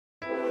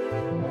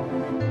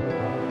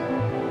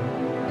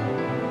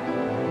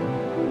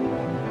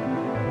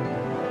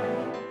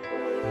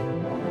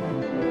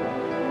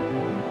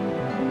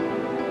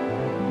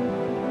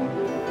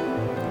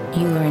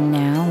You are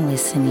now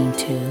listening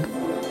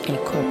to a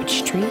Corporate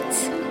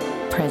Streets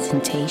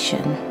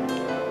presentation.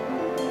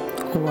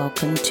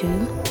 Welcome to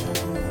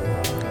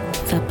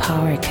the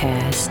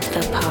PowerCast, the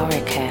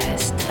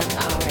PowerCast, the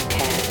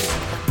PowerCast.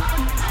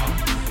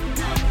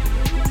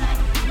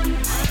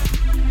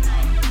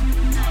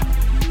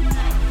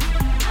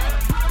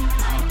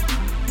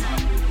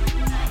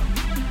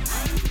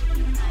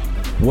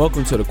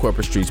 Welcome to the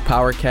Corporate Streets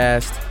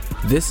PowerCast.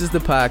 This is the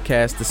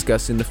podcast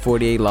discussing the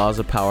 48 Laws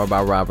of Power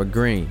by Robert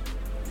Greene.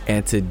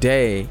 And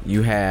today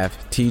you have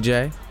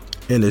TJ.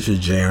 And this is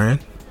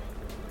Jaron.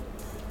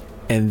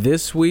 And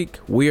this week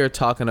we are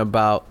talking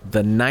about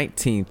the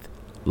 19th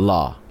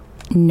law.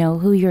 Know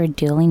who you're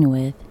dealing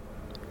with.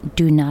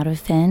 Do not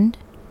offend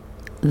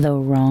the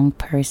wrong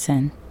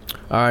person.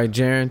 All right,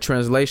 Jaron,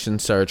 translation,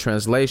 sir.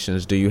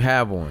 Translations, do you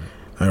have one?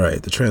 All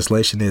right, the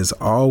translation is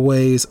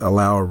always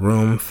allow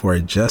room for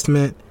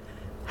adjustment.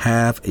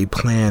 Have a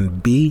plan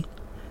B.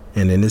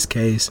 And in this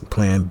case,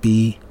 plan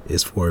B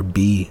is for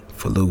be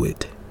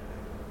fluid.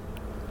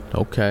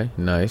 Okay,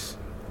 nice.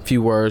 A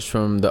few words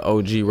from the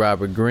OG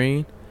Robert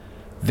Greene.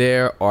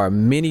 There are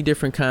many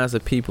different kinds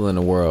of people in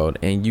the world,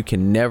 and you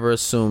can never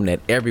assume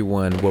that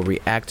everyone will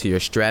react to your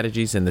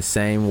strategies in the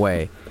same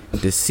way.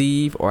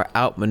 Deceive or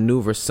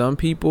outmaneuver some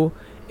people,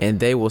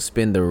 and they will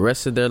spend the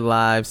rest of their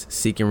lives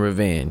seeking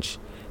revenge.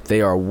 They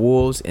are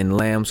wolves in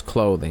lamb's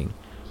clothing.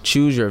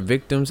 Choose your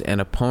victims and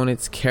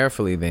opponents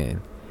carefully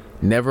then.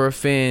 Never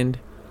offend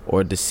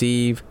or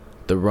deceive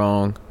the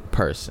wrong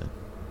person.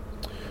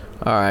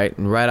 All right,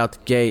 and right out the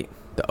gate,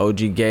 the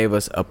OG gave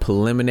us a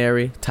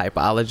preliminary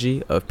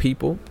typology of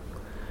people.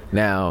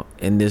 Now,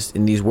 in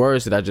these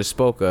words that I just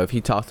spoke of, he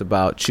talked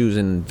about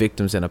choosing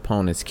victims and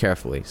opponents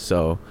carefully.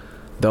 So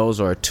those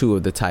are two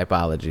of the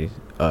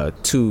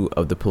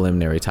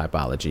preliminary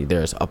typology.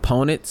 There's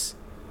opponents,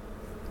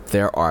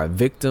 there are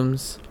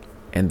victims,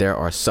 and there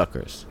are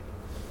suckers.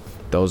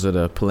 Those are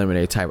the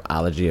preliminary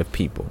typology of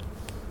people.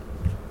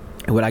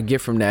 And what I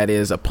get from that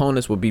is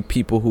opponents will be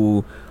people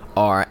who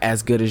are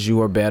as good as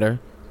you or better.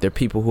 They're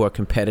people who are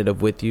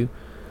competitive with you.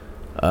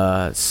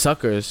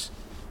 Suckers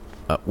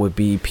would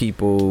be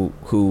people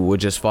who would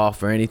just fall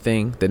for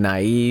anything, the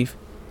naive.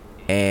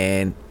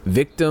 And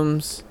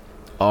victims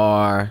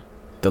are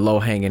the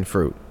low-hanging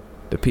fruit,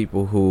 the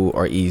people who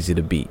are easy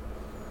to beat.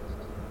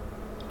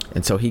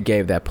 And so he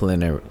gave that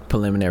preliminary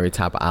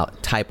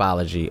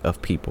typology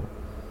of people.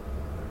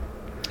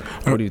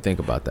 What do you think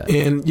about that?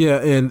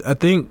 And I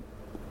think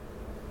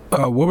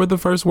what were the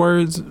first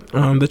words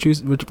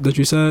that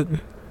you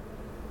said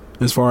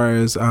as far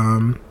as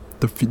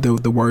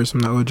the words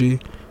from the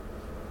OG?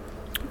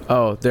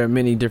 Oh, there are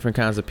many different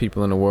kinds of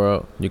people in the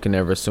world. You can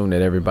never assume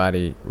that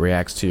everybody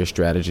reacts to your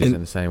strategies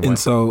in the same way. And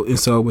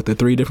so with the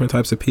three different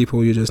types of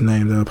people you just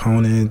named, the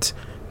opponents,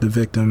 the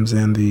victims,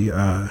 and the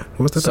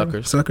what's the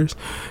suckers? Suckers.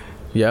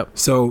 Yep.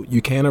 So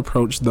you can't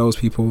approach those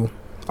people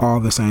all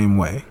the same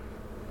way.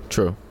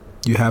 True.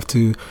 You have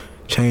to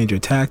change your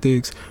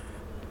tactics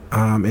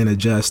and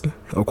adjust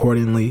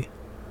accordingly.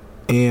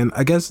 And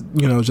I guess,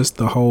 just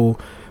the whole,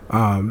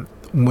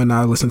 when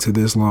I listen to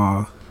this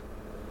law,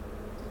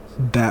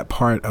 that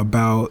part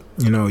about,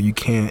 you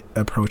can't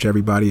approach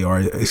everybody or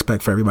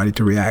expect for everybody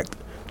to react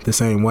the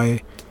same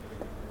way,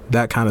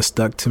 that kind of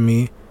stuck to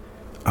me.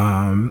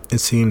 It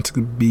seemed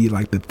to be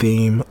like the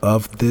theme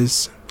of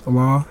this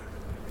law,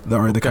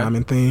 the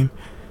common theme,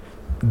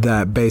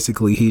 that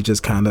basically he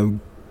just kind of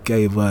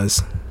gave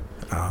us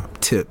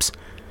tips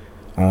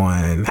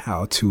on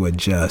how to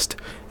adjust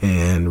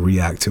and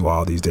react to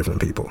all these different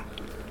people.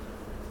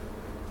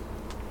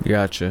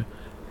 Gotcha.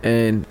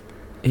 And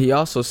he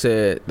also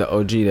said, the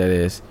OG that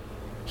is,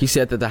 he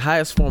said that the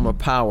highest form of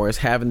power is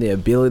having the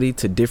ability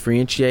to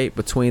differentiate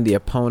between the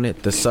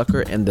opponent, the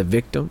sucker, and the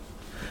victim.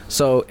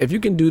 So if you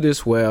can do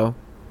this well,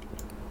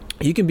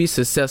 you can be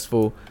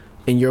successful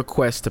in your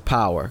quest to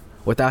power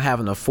without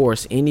having to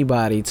force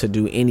anybody to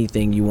do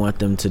anything you want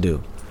them to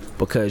do,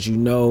 because you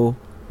know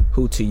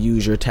who to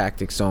use your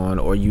tactics on,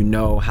 or you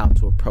know how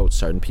to approach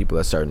certain people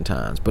at certain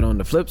times. But on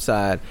the flip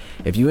side,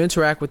 if you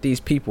interact with these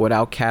people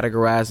without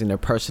categorizing their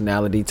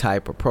personality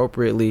type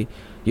appropriately,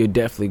 you're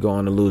definitely go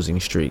on a losing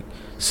streak.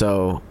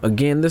 So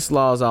again, this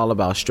law is all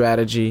about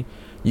strategy.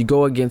 You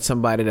go against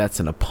somebody that's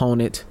an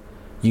opponent,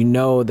 you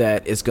know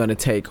that it's going to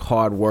take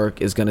hard work,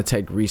 it's going to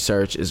take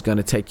research, it's going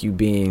to take you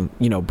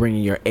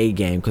bringing your A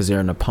game because they're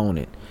an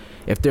opponent.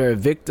 If they're a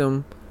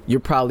victim, you're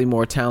probably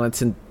more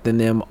talented than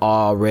them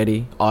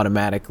already,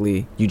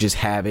 automatically. You just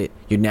have it.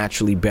 You're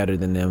naturally better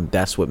than them.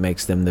 That's what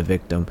makes them the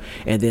victim.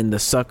 And then the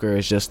sucker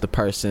is just the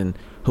person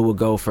who will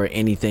go for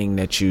anything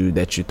that you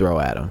throw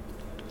at them,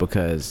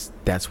 because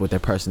that's what their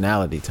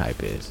personality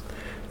type is.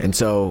 And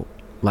so,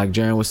 like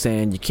Jaron was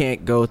saying, you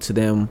can't go to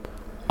them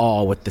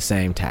all with the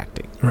same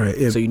tactic. Right.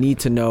 So you need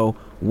to know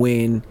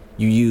when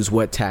you use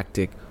what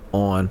tactic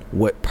on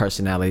what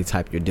personality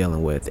type you're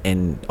dealing with.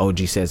 And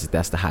OG says that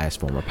that's the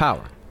highest form of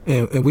power.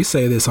 And we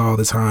say this all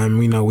the time.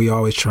 We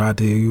always try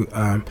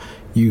to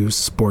use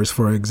sports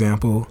for an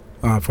example.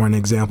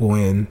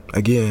 And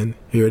again,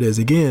 here it is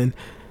again.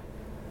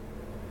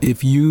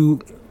 If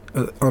you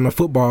on a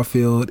football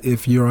field,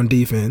 if you're on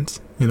defense,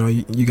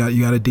 you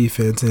got a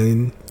defense,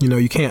 and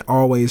you can't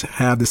always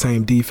have the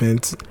same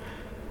defense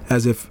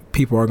as if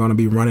people are going to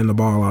be running the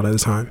ball all of the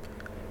time.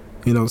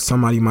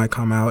 Somebody might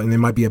come out and it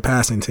might be a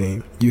passing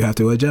team. You have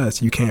to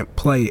adjust. You can't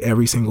play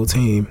every single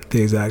team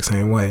the exact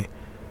same way.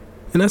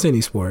 And that's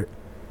any sport.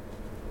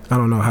 I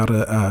don't know how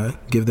to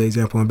give the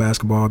example in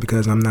basketball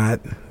because I'm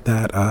not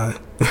that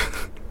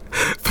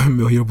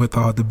familiar with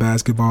all the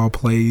basketball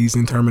plays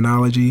and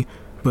terminology,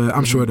 but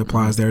I'm sure it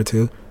applies there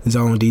too.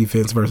 Zone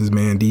defense versus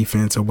man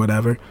defense or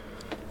whatever.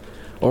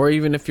 Or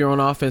even if you're on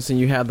offense and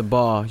you have the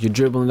ball, you're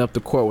dribbling up the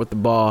court with the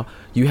ball,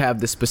 you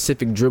have the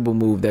specific dribble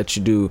move that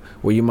you do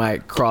where you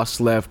might cross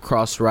left,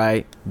 cross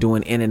right,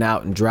 doing in and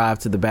out and drive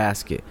to the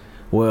basket.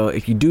 Well,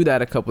 if you do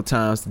that a couple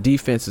times, the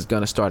defense is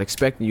going to start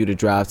expecting you to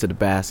drive to the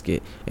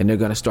basket, and they're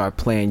going to start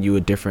playing you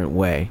a different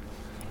way.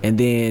 And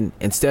then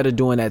instead of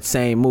doing that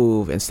same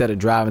move, instead of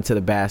driving to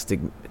the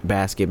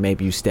basket,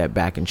 maybe you step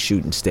back and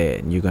shoot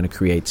instead, and you're going to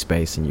create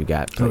space and you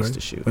got place to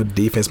shoot. But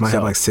defense might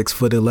have like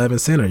 6'11"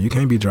 center. You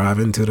can't be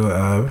driving to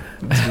the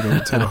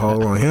to the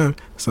hole on him.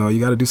 So you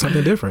got to do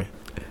something different.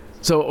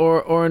 So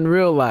or in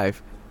real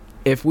life,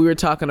 if we were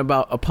talking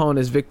about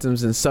opponents,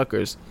 victims, and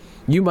suckers,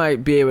 you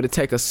might be able to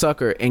take a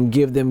sucker and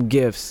give them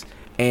gifts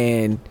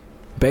and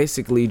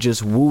basically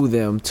just woo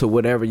them to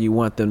whatever you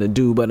want them to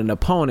do. But an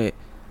opponent,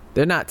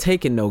 they're not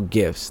taking no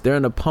gifts. They're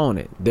an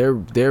opponent. They're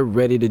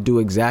ready to do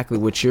exactly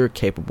what you're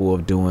capable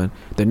of doing.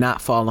 They're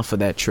not falling for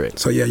that trick.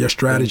 So yeah, your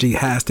strategy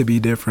has to be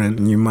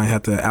different. You might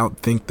have to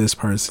outthink this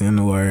person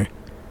or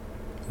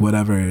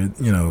whatever,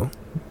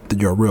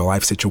 your real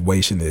life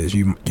situation is.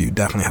 You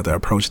definitely have to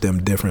approach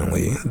them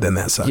differently than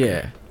that sucker.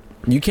 Yeah.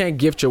 You can't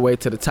gift your way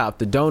to the top.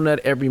 The donut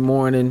every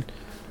morning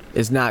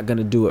is not going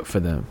to do it for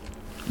them.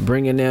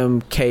 Bringing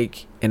them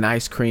cake and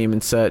ice cream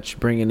and such,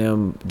 bringing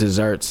them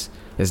desserts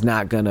is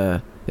not going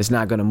to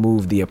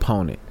move the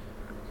opponent,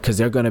 because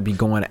they're going to be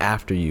going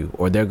after you,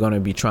 or they're going to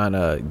be trying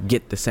to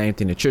get the same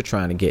thing that you're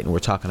trying to get. And we're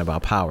talking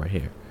about power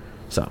here.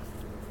 So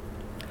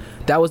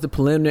that was the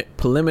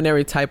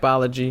preliminary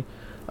typology.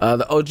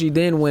 The OG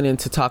then went in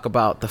to talk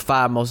about the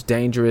 5 most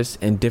dangerous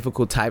and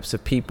difficult types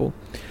of people,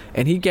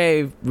 and he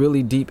gave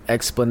really deep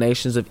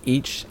explanations of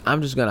each.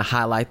 I'm just going to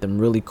highlight them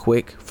really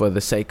quick for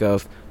the sake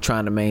of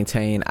trying to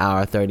maintain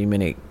our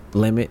 30-minute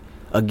limit.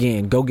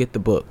 Again, go get the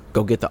book.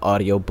 Go get the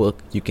audio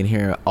book. You can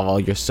hear all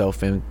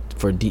yourself in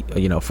for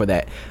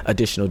that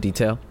additional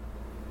detail.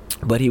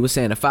 But he was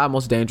saying the 5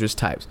 most dangerous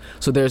types.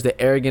 So there's the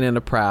arrogant and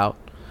the proud,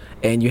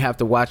 and you have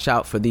to watch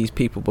out for these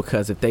people,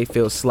 because if they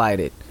feel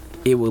slighted,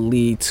 it will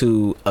lead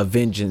to a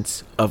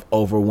vengeance of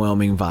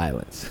overwhelming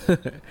violence.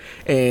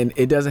 And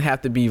it doesn't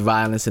have to be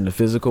violence in the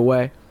physical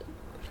way,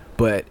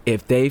 but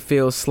if they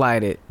feel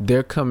slighted,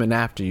 they're coming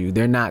after you.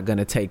 They're not going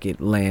to take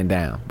it lying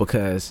down, where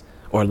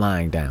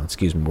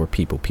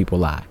people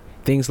lie.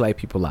 Things like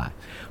people lie.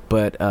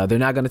 But they're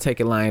not going to take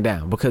it lying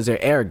down, because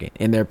they're arrogant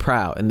and they're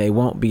proud and they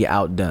won't be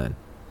outdone.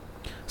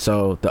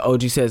 So the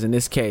OG says in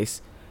this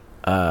case,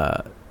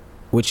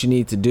 what you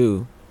need to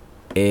do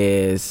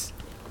is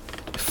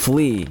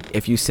flee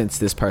if you sense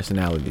this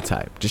personality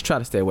type. Just try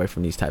to stay away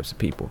from these types of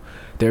people.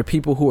 There are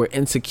people who are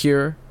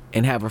insecure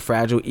and have a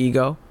fragile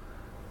ego,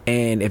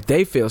 and if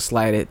they feel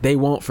slighted, they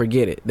won't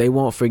forget it. They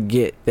won't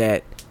forget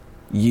that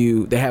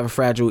they have a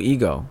fragile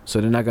ego,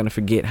 so they're not going to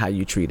forget how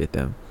you treated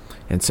them.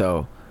 And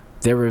so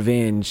their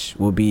revenge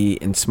will be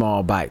in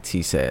small bites,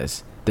 he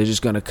says. They're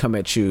just going to come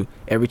at you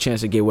every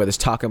chance they get, whether it's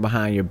talking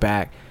behind your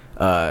back,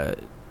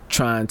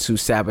 trying to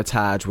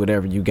sabotage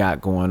whatever you got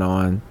going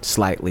on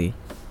slightly.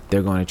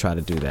 They're going to try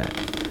to do that.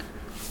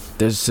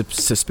 There's a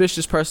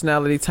suspicious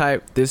personality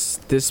type. This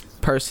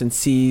person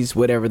sees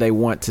whatever they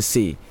want to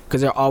see,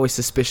 because they're always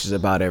suspicious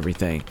about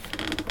everything.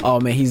 Oh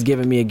man, he's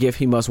giving me a gift.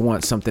 He must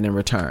want something in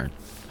return.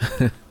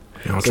 You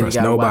don't so trust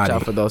you gotta nobody.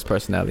 Watch out for those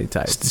personality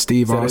types.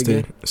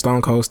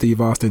 Stone Cold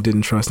Steve Austin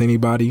didn't trust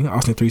anybody.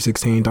 Austin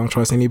 316 don't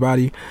trust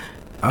anybody.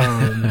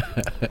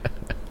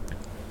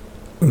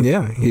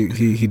 Yeah,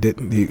 he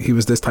didn't. He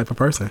was this type of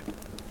person.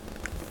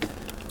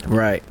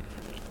 Right.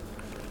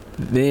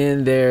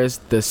 Then there's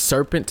the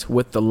serpent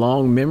with the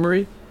long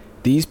memory.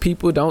 These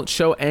people don't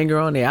show anger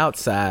on the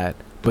outside,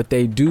 but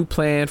they do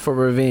plan for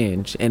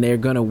revenge, and they're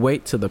going to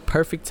wait till the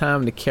perfect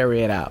time to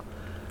carry it out.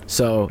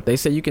 So they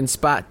say you can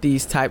spot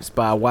these types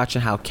by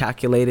watching how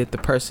calculated the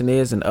person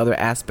is in other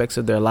aspects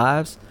of their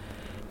lives.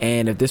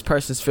 And if this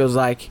person feels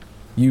like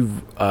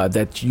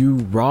that you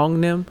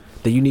wrong them,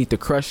 then you need to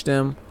crush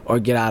them or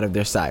get out of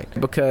their sight,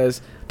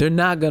 because they're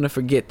not going to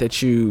forget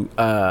that you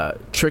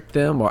tricked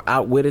them or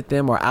outwitted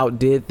them or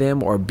outdid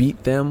them or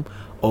beat them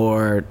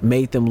or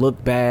made them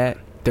look bad.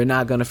 They're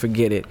not going to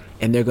forget it,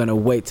 and they're going to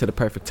wait till the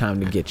perfect time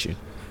to get you.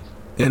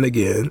 And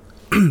again,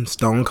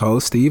 Stone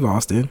Cold Steve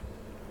Austin,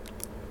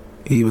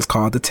 he was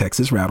called the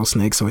Texas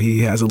Rattlesnake, so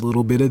he has a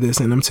little bit of this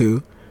in him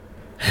too.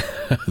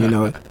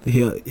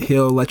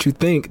 He'll let you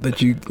think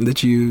that you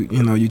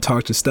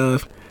talk your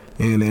stuff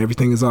and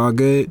everything is all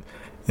good,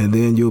 and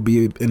then you'll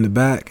be in the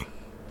back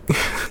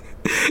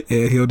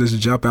and he'll just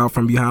jump out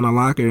from behind a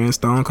locker and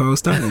Stone Cold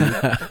stun you.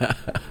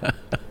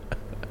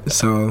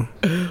 So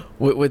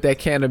with that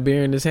can of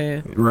beer in his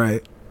hand,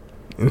 right,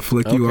 and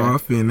flick you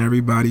off, and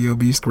everybody will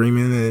be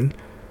screaming, and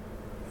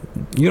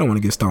you don't want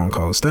to get Stone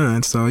Cold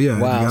stunned. So yeah,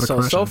 wow. You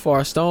gotta So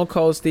far, Stone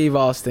Cold Steve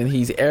Austin,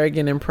 he's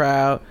arrogant and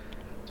proud.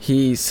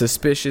 He's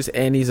suspicious,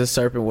 and he's a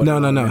serpent.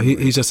 No.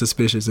 He's just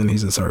suspicious, and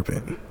he's a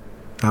serpent.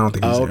 I don't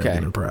think he's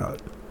arrogant and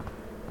proud.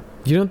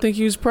 You don't think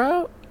he was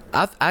proud?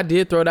 I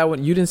did throw that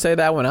one. You didn't say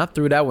that one. I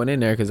threw that one in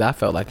there because I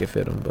felt like it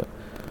fit him. But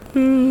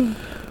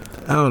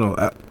I don't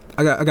know.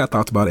 I got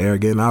thoughts about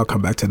arrogant. I'll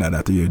come back to that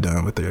after you're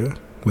done with the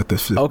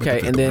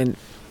okay. And then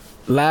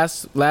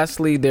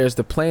lastly, there's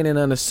the plain and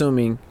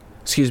unassuming.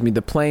 Excuse me,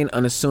 the plain,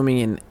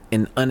 unassuming,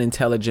 and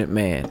unintelligent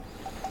man.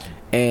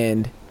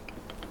 And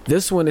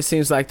this one, it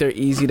seems like they're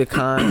easy to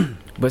con,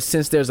 but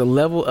since there's a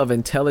level of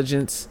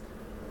intelligence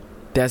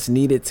that's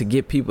needed to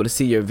get people to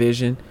see your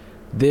vision,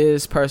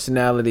 this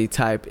personality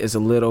type is a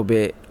little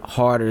bit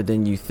harder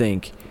than you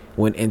think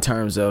when in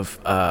terms of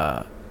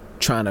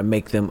trying to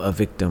make them a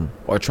victim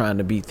or trying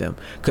to beat them,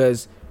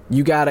 because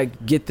you got to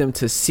get them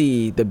to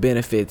see the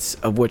benefits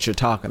of what you're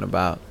talking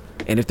about.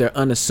 And if they're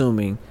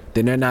unassuming,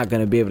 then they're not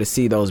going to be able to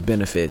see those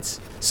benefits.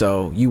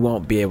 So you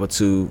won't be able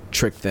to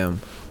trick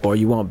them, or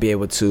you won't be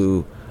able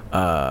to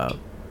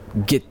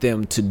get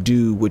them to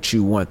do what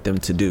you want them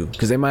to do,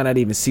 because they might not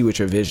even see what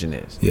your vision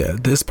is. Yeah,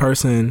 this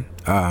person,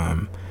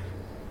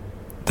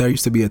 there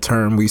used to be a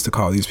term we used to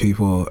call these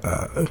people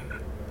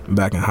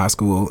back in high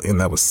school, and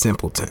that was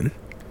simpleton.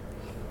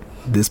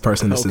 This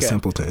person is a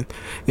simpleton.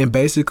 And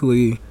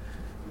basically,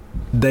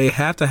 they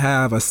have to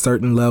have a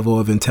certain level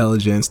of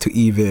intelligence to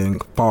even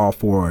fall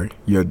for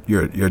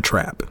your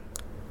trap.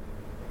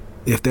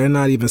 If they're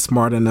not even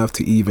smart enough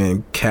to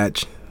even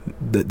catch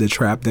the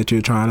trap that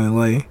you're trying to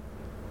lay,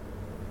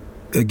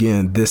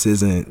 again, this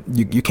isn't,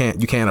 you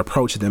can't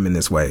approach them in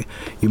this way.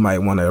 You might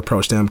want to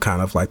approach them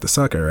kind of like the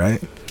sucker,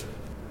 right?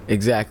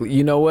 Exactly.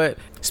 You know what?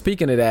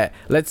 Speaking of that,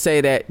 let's say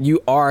that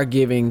you are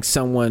giving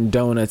someone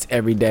donuts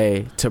every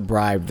day to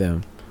bribe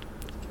them.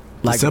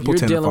 Like, if you're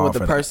dealing with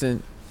a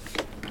person,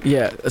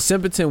 yeah, a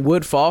simpleton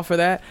would fall for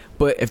that.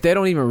 But if they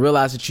don't even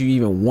realize that you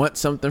even want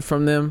something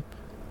from them,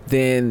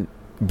 then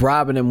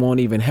bribing them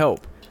won't even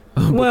help.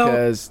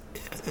 Because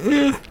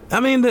I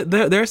mean,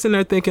 they're sitting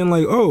there thinking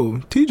like,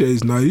 oh,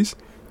 TJ's nice,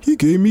 he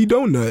gave me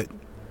donut.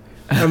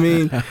 I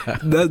mean,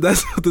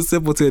 that's what the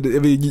simpleton. I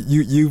mean,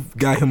 you've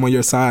got him on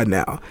your side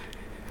now.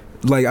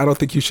 Like, I don't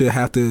think you should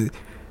have to.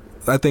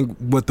 I think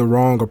what the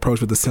wrong approach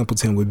with the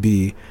simpleton would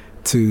be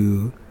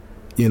to,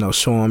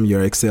 show him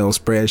your Excel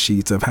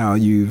spreadsheets of how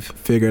you've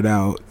figured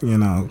out,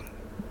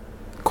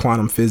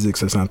 quantum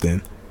physics or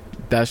something.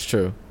 That's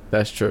true.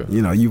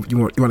 You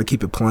want to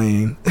keep it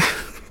plain.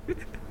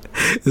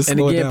 And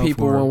again,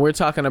 people, when we're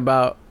talking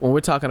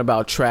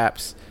about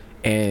traps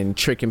and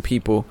tricking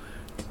people,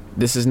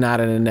 this is not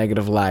in a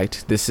negative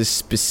light. This is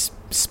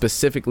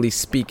specifically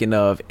speaking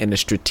of in a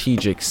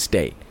strategic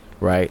state,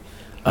 right?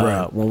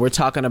 Right. When we're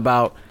talking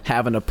about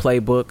having a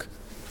playbook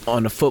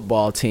on a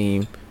football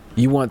team,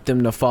 you want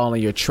them to fall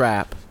in your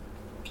trap.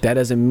 That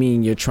doesn't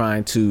mean you're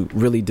trying to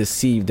really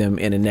deceive them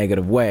in a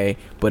negative way.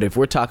 But if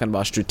we're talking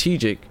about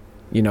strategic,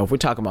 if we're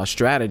talking about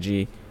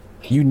strategy,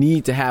 you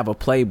need to have a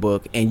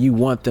playbook, and you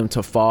want them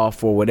to fall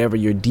for whatever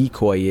your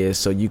decoy is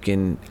so you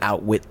can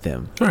outwit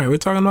them. All right, we're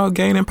talking about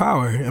gaining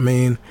power. I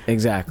mean,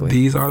 exactly.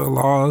 These are the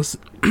laws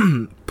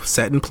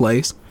set in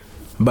place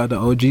by the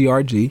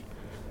OGRG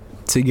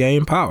to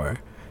gain power.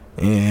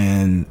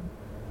 And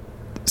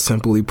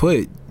simply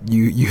put,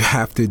 you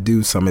have to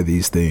do some of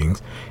these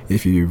things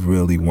if you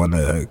really want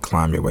to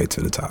climb your way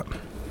to the top.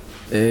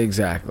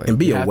 Exactly. And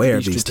be aware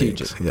of these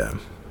things. Yeah.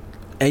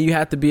 And you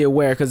have to be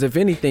aware, because if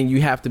anything,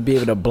 you have to be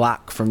able to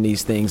block from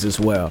these things as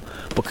well.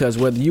 Because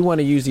whether you want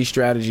to use these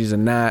strategies or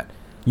not,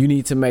 you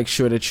need to make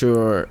sure that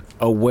you're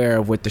aware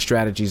of what the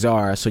strategies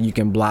are so you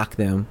can block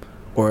them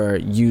or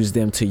use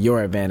them to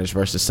your advantage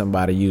versus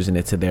somebody using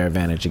it to their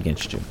advantage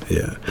against you.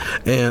 Yeah.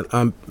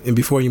 And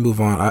before you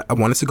move on, I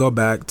wanted to go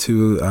back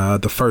to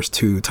the first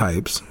two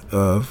types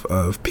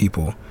of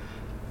people,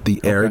 the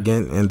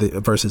arrogant and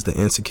versus the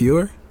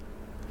insecure.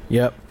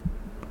 Yep.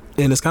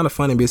 And it's kind of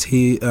funny because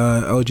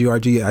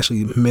OGRG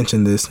actually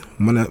mentioned this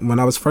when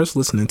I was first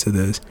listening to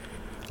this.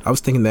 I was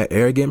thinking that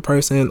arrogant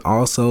person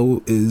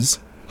also is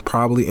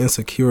probably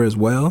insecure as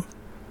well.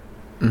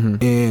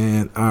 Mm-hmm.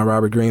 And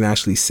Robert Greene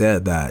actually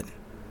said that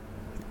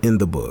in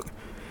the book.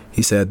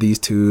 He said these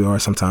two are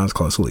sometimes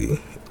closely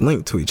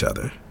linked to each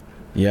other.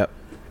 Yep.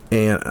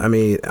 And I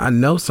mean, I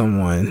know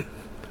someone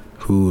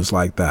who's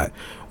like that,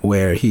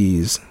 where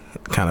he's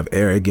kind of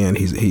arrogant.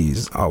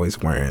 He's always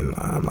wearing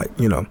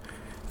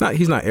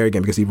he's not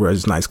arrogant because he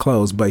wears nice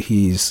clothes, but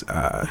he's,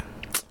 I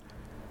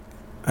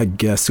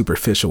guess,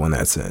 superficial in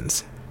that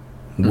sense,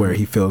 where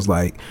he feels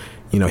like,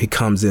 he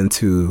comes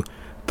into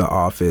the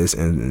office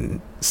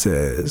and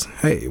says,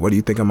 hey, what do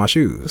you think of my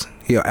shoes?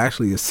 He'll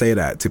actually say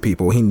that to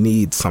people. He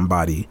needs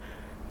somebody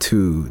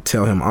to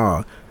tell him,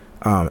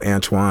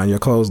 Antoine, your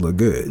clothes look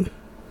good.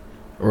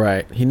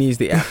 Right. He needs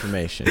the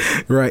affirmation.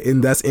 Right.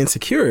 And that's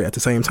insecure at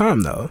the same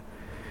time, though.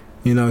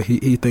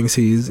 He thinks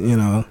he's,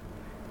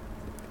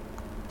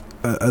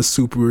 a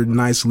super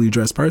nicely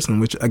dressed person,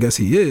 which I guess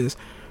he is.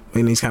 I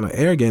mean, he's kind of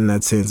arrogant in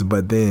that sense,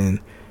 but then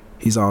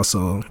he's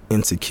also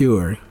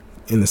insecure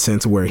in the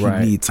sense where he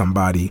needs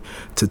somebody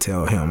to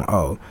tell him,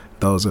 oh,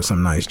 those are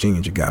some nice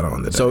jeans you got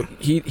on today. So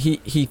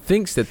he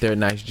thinks that they're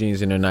nice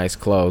jeans and they're nice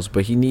clothes,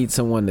 but he needs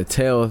someone to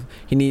tell.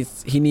 He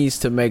needs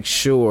to make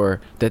sure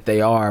that they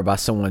are by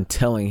someone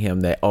telling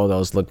him that, oh,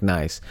 those look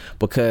nice.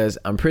 Because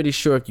I'm pretty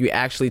sure if you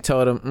actually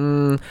told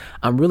him,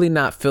 I'm really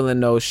not feeling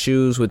those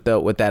shoes with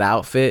that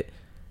outfit,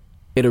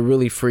 it'll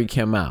really freak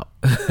him out.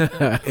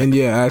 And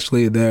yeah,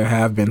 actually, there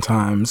have been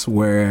times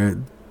where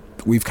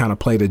we've kind of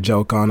played a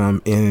joke on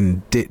him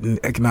and didn't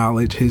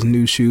acknowledge his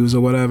new shoes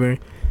or whatever.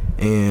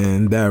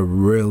 And that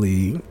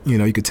really,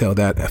 you could tell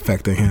that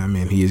affected him,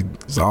 and he's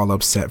all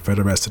upset for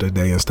the rest of the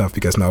day and stuff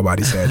because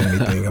nobody said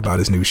anything about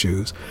his new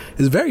shoes.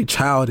 It's very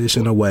childish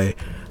in a way.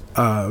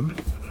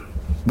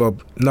 Well,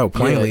 no,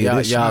 plainly it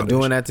is y'all childish.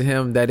 doing that to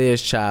him, that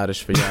is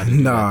childish for y'all.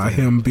 Nah,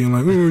 him being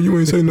like, oh, you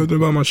ain't saying nothing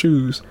about my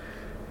shoes.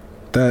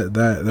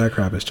 That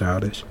crap is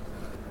childish.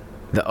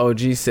 The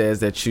OG says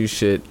that you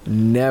should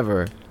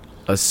never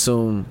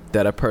assume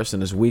that a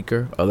person is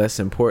weaker or less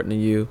important to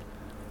you.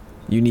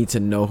 You need to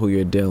know who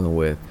you're dealing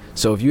with.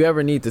 So if you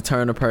ever need to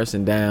turn a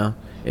person down,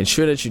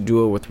 ensure that you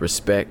do it with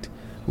respect.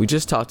 We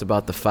just talked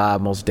about the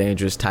 5 most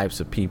dangerous types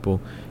of people,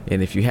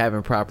 and if you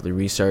haven't properly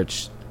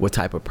researched what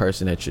type of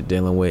person that you're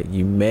dealing with,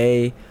 you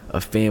may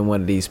offend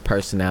one of these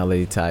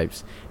personality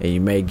types, and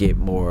you may get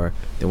more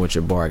than what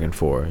you're bargaining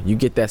for. You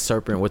get that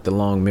serpent with the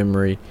long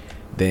memory,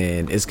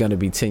 then it's going to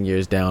be 10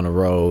 years down the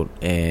road,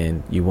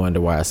 and you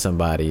wonder why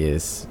somebody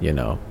is,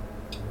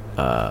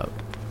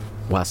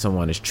 why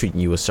someone is treating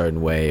you a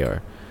certain way,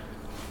 or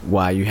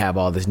why you have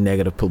all this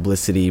negative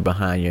publicity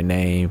behind your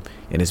name,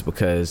 and it's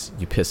because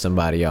you pissed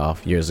somebody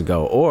off years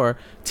ago. Or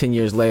 10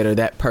 years later,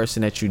 that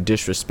person that you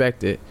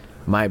disrespected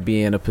might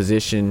be in a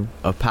position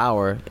of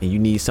power and you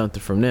need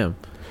something from them.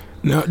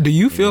 Now, do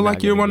you feel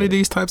like you're one of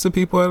these types of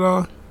people at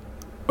all?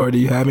 Or do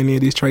you have any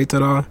of these traits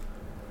at all?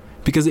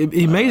 Because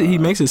he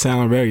makes it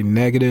sound very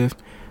negative,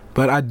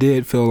 but I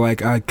did feel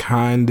like I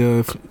kind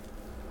of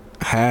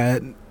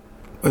had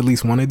at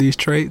least one of these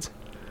traits.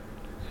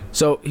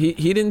 So he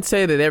didn't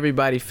say that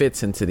everybody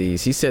fits into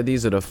these. He said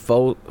these are the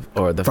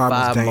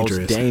 5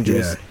 most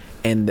dangerous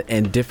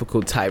and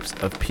difficult types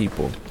of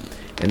people.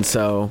 And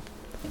so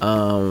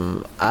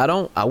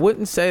I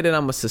wouldn't say that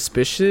I'm a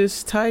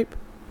suspicious type.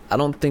 I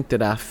don't think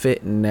that I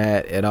fit in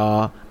that at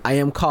all. I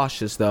am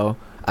cautious though.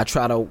 I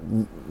try to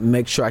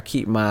make sure I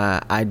keep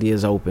my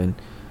ideas open.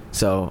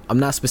 So I'm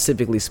not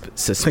specifically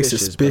suspicious. I think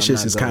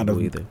suspicious is kind of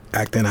either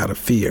acting out of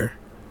fear.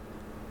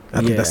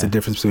 I think that's the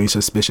difference between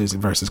suspicious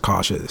versus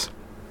cautious.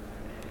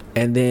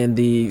 And then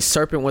the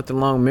serpent with the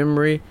long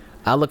memory,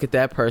 I look at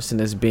that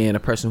person as being a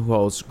person who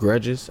holds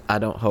grudges. I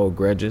don't hold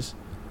grudges.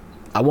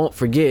 I won't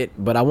forget,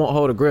 but I won't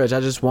hold a grudge.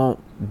 I just won't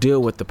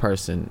deal with the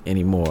person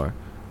anymore.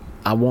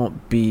 I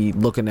won't be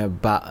looking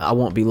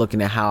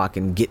at how I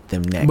can get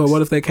them next. But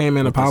what if they came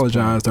and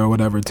apologized or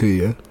whatever to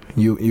you?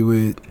 You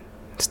would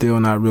still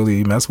not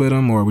really mess with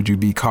them, or would you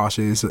be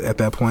cautious at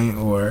that point?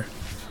 Or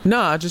no,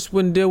 I just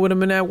wouldn't deal with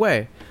them in that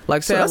way.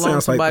 Like say I loan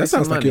somebody some money. That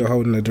sounds like you're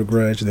holding a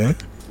grudge then.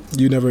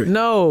 You never.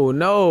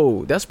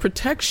 No, that's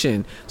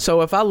protection.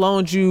 So if I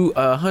loaned you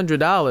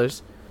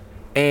 $100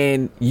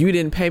 and you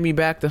didn't pay me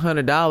back the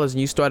 $100 and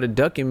you started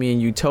ducking me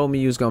and you told me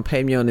you was gonna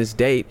pay me on this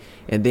date,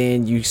 and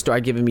then you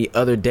start giving me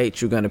other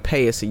dates you're gonna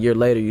pay us, a year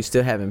later you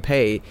still haven't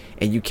paid,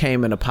 and you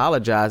came and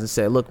apologized and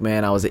said, look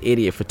man, I was an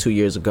idiot for 2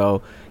 years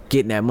ago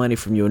getting that money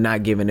from you and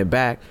not giving it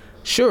back.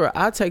 Sure,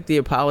 I'll take the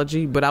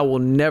apology, but I will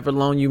never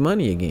loan you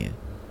money again.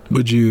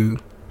 Would you?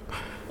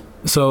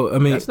 So I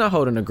mean, that's not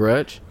holding a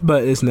grudge,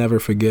 but it's never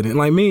forgetting.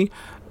 Like me,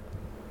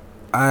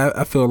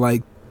 I feel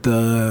like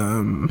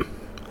the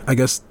I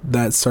guess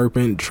that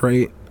serpent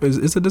trait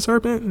is it the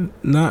serpent?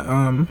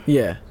 Not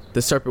yeah,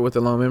 the serpent with the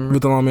long memory.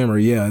 With the long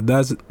memory, yeah,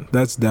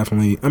 that's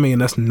definitely. I mean,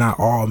 that's not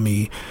all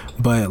me,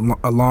 but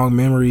a long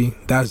memory,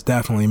 that's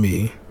definitely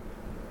me.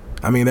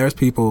 I mean, there's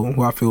people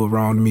who I feel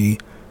wronged me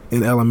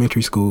in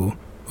elementary school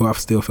who I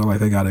still feel like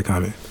they got it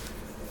coming.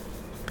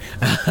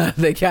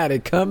 They got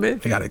it coming?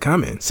 They got it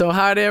coming. So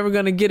how are they ever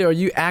going to get it? Are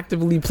you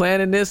actively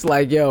planning this?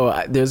 Like,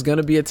 yo, there's going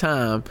to be a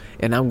time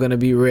and I'm going to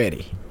be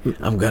ready.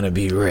 I'm going to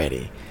be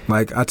ready.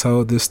 Like I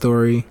told this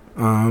story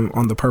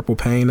on the Purple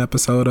Pain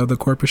episode of the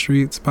Corporate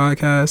Streets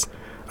podcast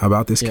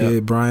about this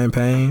kid, Brian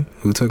Payne,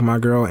 who took my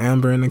girl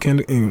Amber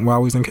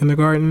while we was in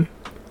kindergarten.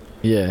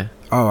 Yeah.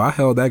 Oh, I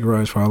held that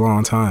grudge for a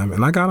long time,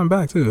 and I got him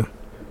back too.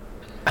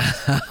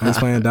 I was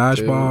playing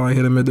dodgeball. I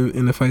hit him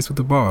in the face with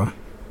the ball.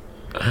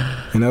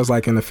 And that was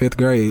like in the 5th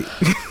grade.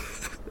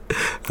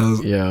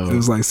 It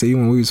was like, see,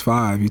 when we was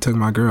 5, you took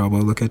my girl,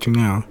 but look at you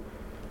now.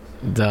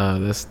 Duh,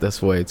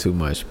 that's way too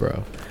much,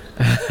 bro.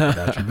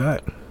 Got you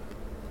back.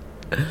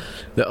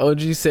 The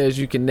OG says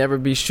you can never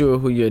be sure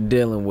who you're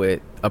dealing with.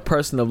 A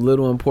person of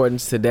little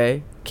importance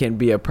today can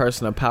be a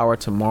person of power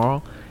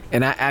tomorrow.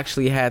 And I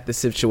actually had this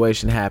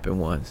situation happen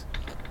once.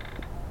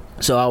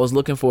 So I was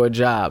looking for a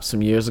job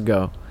some years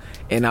ago,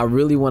 and I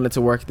really wanted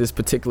to work at this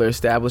particular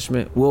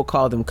establishment. We'll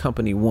call them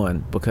Company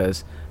 1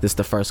 because this is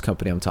the first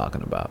company I'm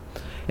talking about.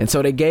 And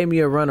so they gave me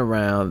a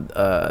runaround.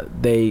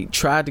 They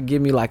tried to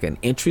give me like an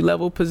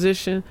entry-level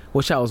position,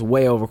 which I was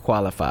way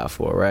overqualified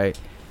for, right?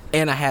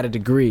 And I had a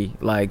degree.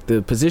 Like,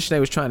 the position they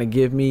was trying to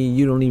give me,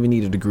 you don't even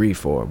need a degree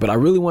for. But I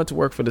really wanted to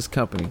work for this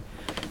company.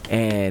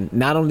 And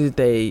not only did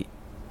they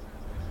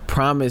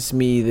promise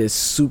me this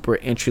super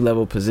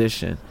entry-level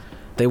position,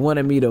 they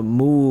wanted me to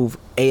move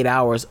 8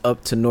 hours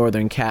up to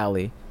Northern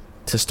Cali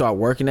to start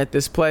working at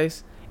this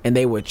place. And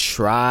they would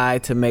try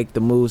to make the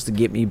moves to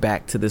get me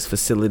back to this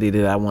facility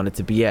that I wanted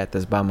to be at,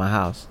 that's by my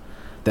house,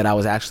 that I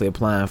was actually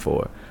applying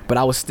for. But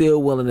I was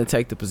still willing to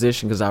take the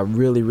position because I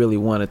really, really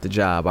wanted the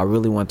job. I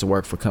really wanted to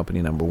work for company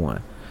number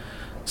 1.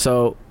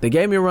 So they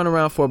gave me a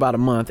runaround for about a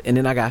month, and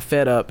then I got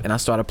fed up and I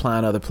started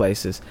applying other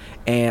places.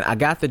 And I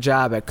got the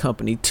job at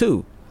Company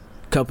 2.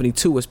 Company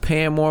 2 was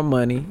paying more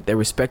money. They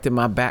respected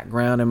my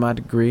background and my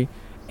degree.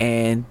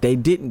 And they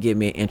didn't give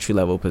me an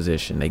entry-level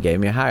position. They gave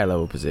me a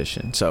higher-level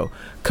position. So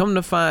come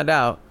to find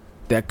out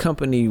that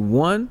Company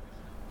 1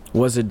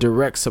 was a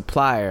direct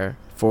supplier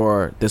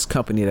for this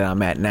company that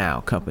I'm at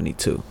now, Company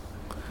 2.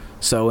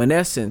 So in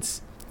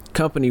essence,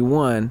 Company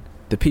 1,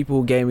 the people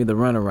who gave me the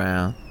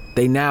runaround,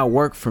 they now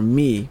work for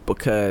me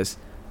because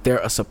they're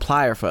a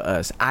supplier for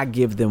us. I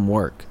give them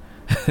work,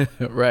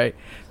 right?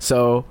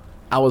 So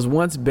I was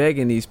once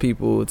begging these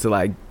people to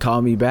like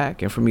call me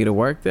back and for me to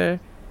work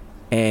there.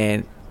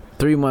 And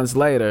 3 months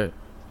later,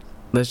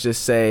 let's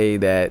just say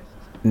that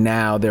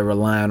now they're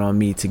relying on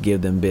me to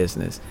give them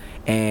business.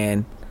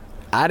 And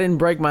I didn't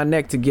break my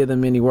neck to give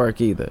them any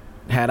work either.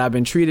 Had I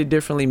been treated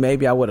differently,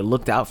 maybe I would have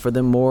looked out for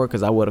them more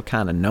because I would have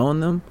kind of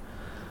known them.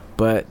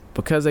 But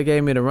because they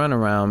gave me the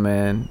runaround,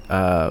 man,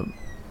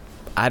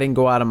 I didn't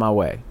go out of my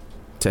way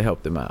to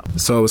help them out.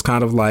 So it was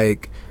kind of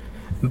like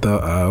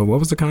the what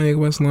was the Kanye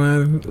West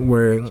line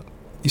where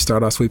you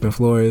start off sweeping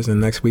floors and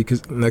next week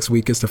is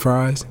the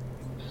fries?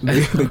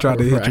 They tried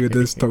to hit Right. you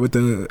with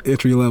the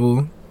entry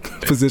level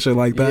position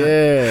like that.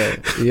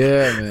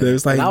 Yeah, man.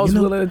 There's like, and I was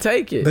willing to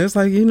take it. There's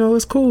like,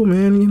 it's cool,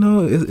 man.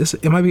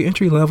 It might be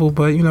entry level,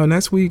 but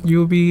next week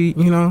you'll be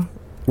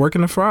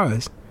working the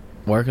fries.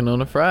 Working on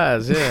the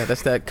fries, yeah.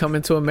 That's that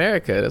Coming to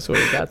America. That's where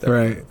we got that.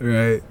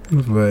 Right.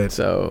 But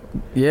so,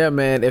 yeah,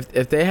 man.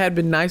 If they had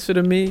been nicer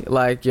to me,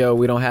 like, yo,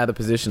 we don't have the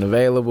position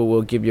available,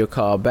 we'll give you a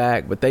call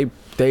back. But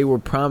they were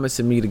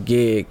promising me the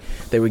gig.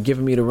 They were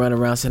giving me the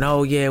runaround, saying,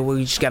 oh yeah, well,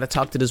 you just got to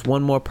talk to this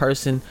one more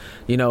person,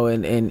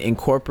 in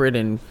corporate,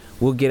 and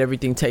we'll get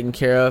everything taken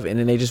care of. And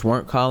then they just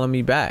weren't calling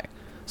me back.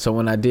 So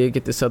when I did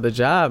get this other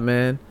job,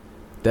 man,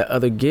 that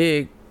other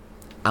gig,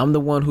 I'm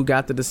the one who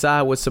got to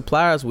decide what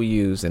suppliers we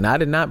use, and I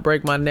did not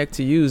break my neck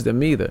to use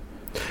them either.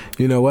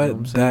 You know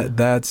what?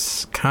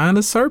 That's kind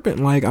of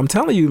serpent. Like, I'm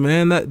telling you,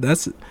 man,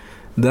 that's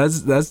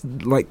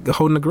like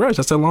holding a grudge.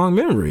 That's a long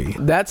memory.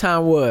 That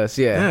time was,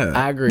 yeah.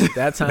 I agree.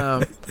 That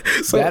time,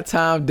 that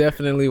time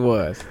definitely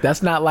was.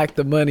 That's not like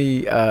the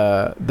money,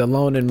 the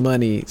loan and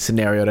money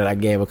scenario that I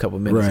gave a couple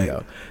minutes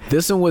ago.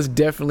 This one was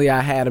definitely,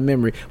 I had a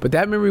memory, but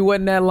that memory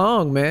wasn't that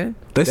long, man.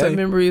 That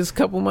memory is a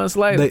couple months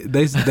later.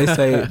 They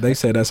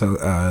say that's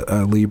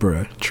a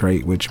Libra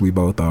trait, which we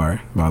both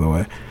are, by the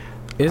way.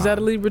 Is that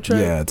a Libra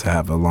trait? Yeah, to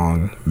have a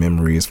long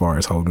memory as far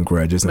as holding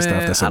grudges and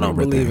stuff. That's a I don't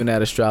Libra believe thing. In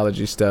that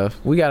astrology stuff.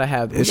 We gotta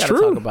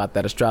talk about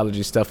that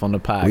astrology stuff on the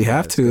podcast. We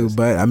have to,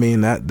 but I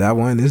mean that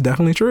one is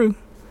definitely true.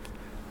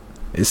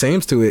 It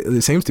seems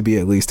to be,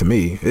 at least to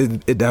me.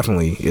 It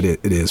definitely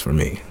it is for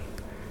me.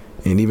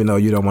 And even though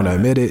you don't want to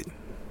admit it,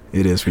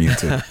 it is for you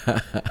too.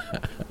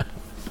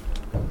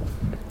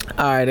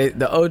 All right,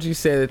 the OG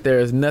said that there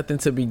is nothing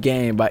to be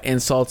gained by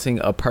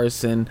insulting a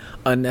person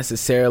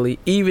unnecessarily,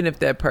 even if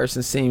that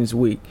person seems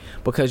weak,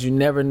 because you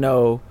never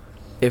know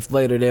if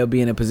later they'll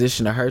be in a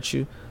position to hurt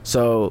you.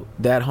 So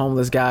that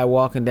homeless guy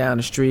walking down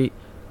the street,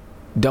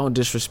 don't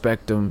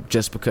disrespect them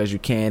just because you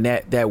can.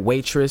 That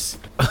waitress,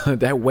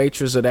 that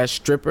waitress or that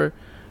stripper,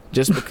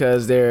 just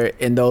because they're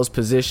in those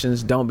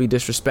positions, don't be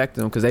disrespecting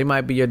them because they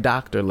might be your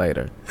doctor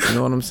later. You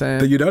know what I'm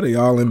saying? They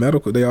all in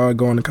medical. They all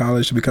going to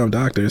college to become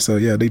doctors. So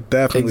yeah, they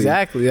definitely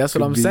exactly. That's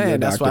what I'm saying.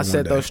 That's why I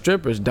said those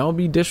strippers. Don't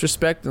be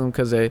disrespecting them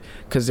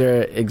because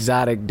they're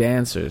exotic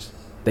dancers.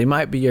 They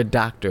might be your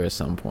doctor at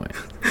some point.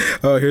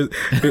 Oh,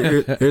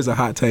 here's a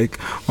hot take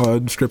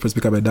on strippers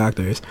becoming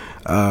doctors.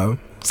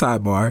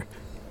 Sidebar: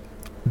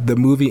 the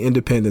movie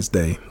Independence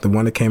Day, the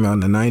one that came out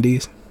in the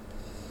 90s.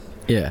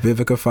 Yeah.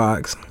 Vivica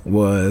Fox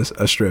was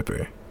a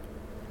stripper.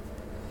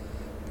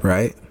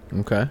 Right?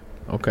 Okay.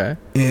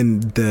 In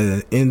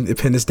the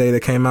Independence Day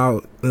that came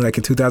out like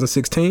in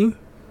 2016,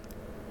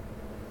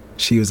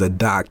 she was a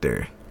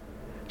doctor.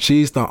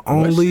 She's the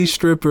only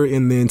stripper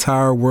in the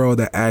entire world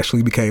that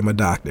actually became a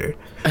doctor.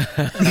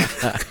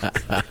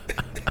 I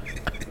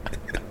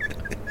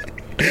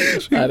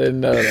didn't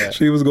know that.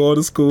 She was going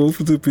to school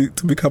to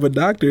become a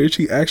doctor, and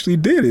she actually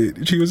did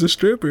it. She was a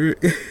stripper.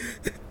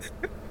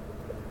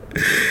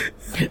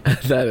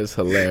 That is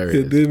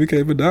hilarious. And then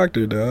became a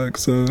doctor, dog.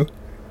 So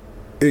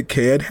It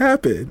can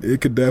happen. It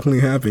could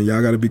definitely happen.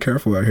 Y'all got to be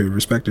careful out here.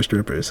 Respect the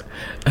strippers.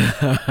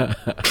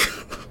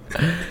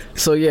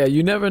 So yeah,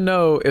 you never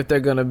know if they're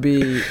going to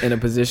be in a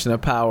position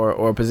of power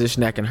or a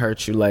position that can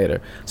hurt you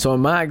later. So in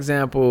my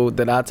example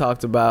that I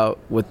talked about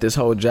with this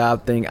whole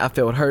job thing, I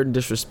felt hurt and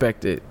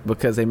disrespected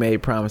because they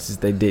made promises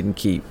they didn't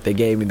keep. They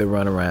gave me the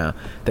runaround.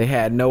 They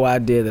had no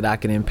idea that I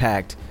can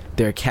impact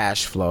their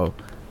cash flow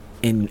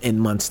in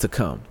months to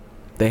come.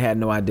 They had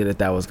no idea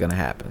that was going to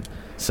happen.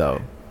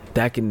 So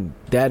that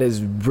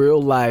is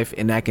real life,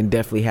 and that can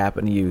definitely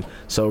happen to you.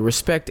 So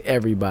respect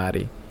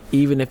everybody.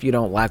 Even if you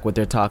don't like what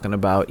they're talking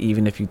about,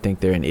 even if you think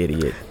they're an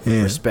idiot,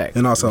 respect.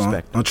 And also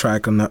respect. on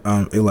track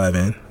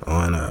 11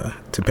 on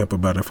 "To Pimp a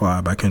Butterfly"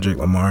 by Kendrick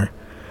Lamar,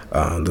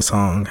 the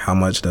song "How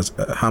Much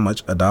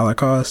a Dollar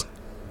Cost."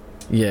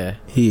 Yeah,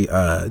 he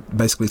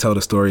basically told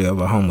a story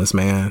of a homeless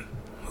man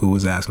who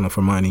was asking him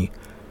for money,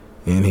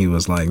 and he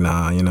was like,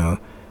 "Nah, I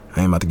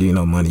ain't about to give you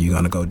no money. You're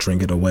gonna go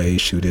drink it away,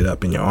 shoot it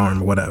up in your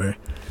arm, or whatever."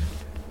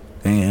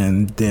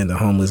 And then the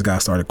homeless guy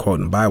started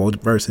quoting Bible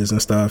verses and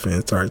stuff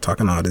and started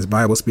talking all this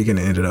Bible speaking,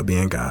 and ended up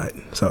being God.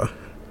 So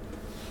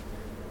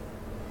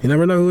you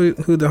never know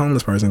who the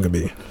homeless person could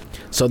be.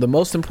 So the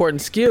most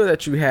important skill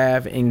that you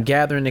have in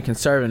gathering and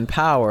conserving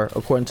power,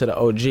 according to the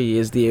OG,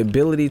 is the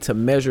ability to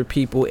measure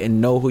people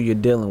and know who you're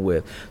dealing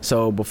with.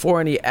 So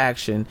before any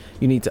action,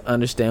 you need to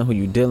understand who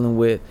you're dealing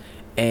with.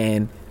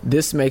 And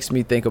this makes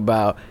me think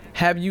about,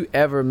 have you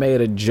ever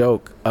made a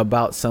joke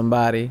about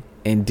somebody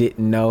and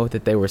didn't know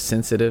that they were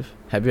sensitive?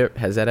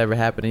 Has that ever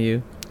happened to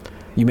you?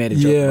 You made a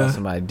joke about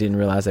somebody, didn't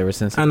realize they were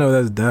sensitive? I know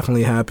that's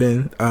definitely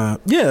happened.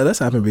 That's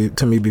happened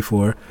to me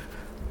before.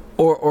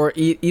 Or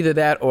either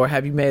that, or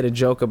have you made a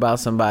joke about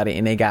somebody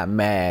and they got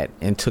mad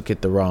and took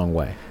it the wrong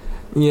way?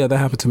 Yeah, that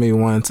happened to me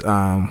once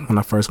when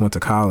I first went to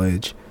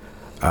college.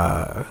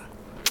 I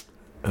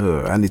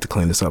need to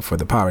clean this up for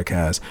the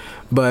PowerCast.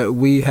 But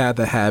we had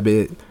the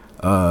habit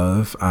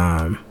of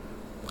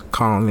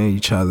calling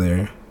each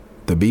other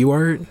the B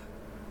word.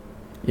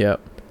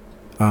 Yep.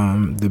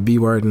 The B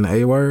word and the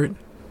A word.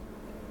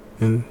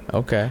 And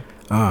okay.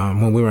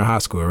 When we were in high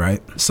school,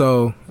 right?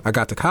 So I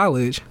got to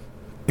college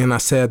and I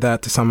said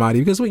that to somebody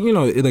because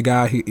the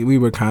guy, we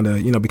were kind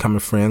of, becoming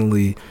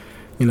friendly.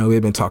 We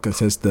had been talking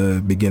since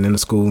the beginning of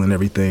school and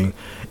everything.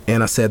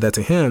 And I said that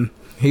to him.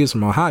 He was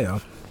from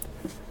Ohio.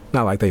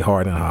 Not like they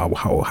hard in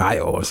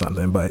Ohio or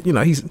something, but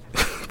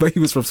but he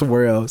was from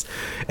somewhere else.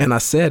 And I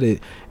said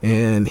it,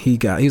 and he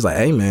was like,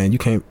 "Hey man, you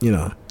can't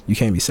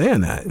be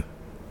saying that.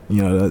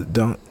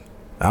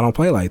 I don't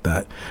play like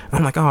that."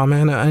 I'm like, "Oh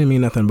man, I didn't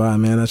mean nothing by it,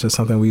 man. That's just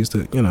something we used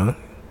to,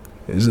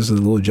 it's just a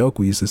little joke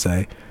we used to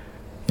say.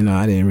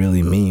 I didn't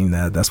really mean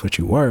that that's what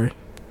you were."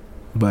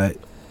 But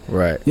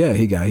right. Yeah,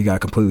 he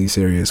got completely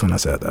serious when I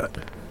said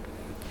that.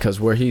 Because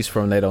where he's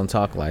from, they don't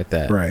talk like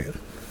that. Right.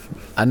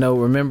 I know,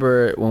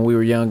 remember when we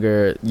were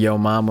younger, yo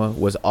mama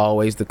was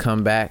always the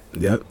comeback.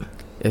 Yep.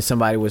 If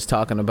somebody was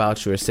talking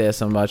about you or said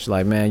something about you,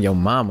 like, man, yo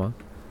mama,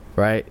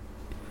 right?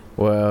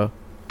 Well,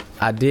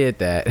 I did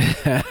that.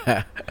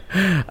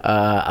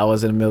 I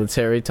was in the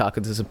military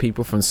talking to some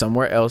people from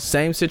somewhere else.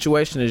 Same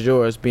situation as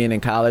yours, being in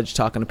college,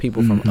 talking to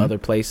people from other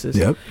places.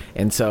 Yep.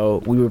 And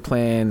so we was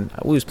playing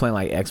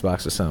like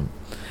Xbox or something.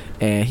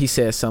 And he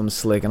said something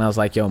slick, and I was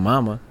like, yo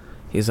mama.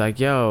 He's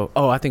like,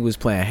 I think we was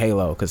playing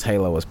Halo, because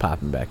Halo was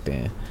popping back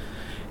then.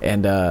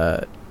 And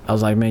I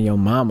was like, man, yo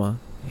mama.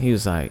 He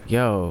was like,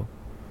 yo,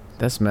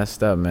 that's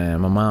messed up,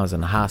 man. My mom's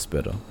in the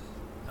hospital.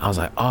 I was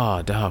like,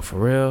 oh, dog, for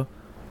real?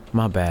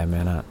 My bad,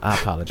 man. I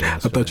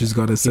apologize. I thought you was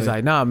gonna say. He's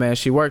like, nah, man,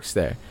 she works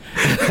there.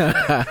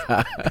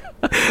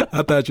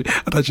 I thought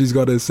you was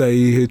gonna say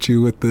he hit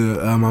you with the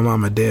my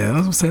mama dead. I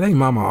was gonna say, they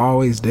mama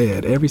always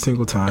dead every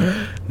single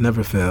time,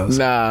 never fails.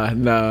 Nah,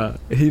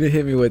 he didn't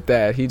hit me with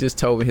that. He just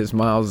told me his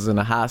mom was in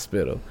the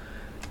hospital,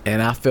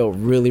 and I felt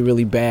really,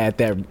 really bad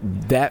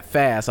that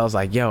fast. I was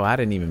like, yo, I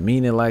didn't even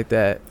mean it like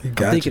that. I'm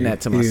thinking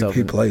that to myself.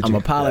 He played I'm you.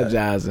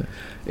 apologizing.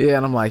 Yeah,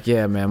 and I'm like,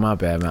 yeah, man, my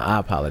bad, man. I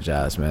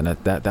apologize, man.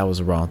 That was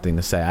the wrong thing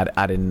to say.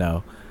 I didn't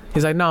know.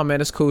 He's like, no, man,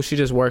 it's cool. She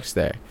just works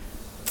there.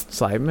 It's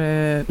like,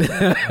 man.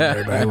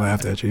 Everybody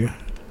laughed at you.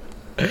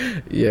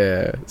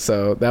 Yeah,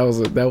 so that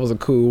was a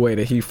cool way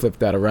that he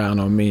flipped that around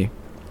on me,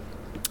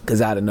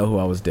 because I didn't know who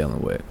I was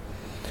dealing with.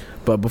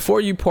 But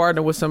before you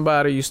partner with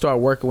somebody, you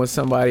start working with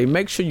somebody,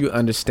 make sure you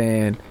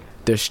understand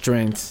their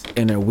strengths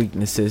and their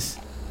weaknesses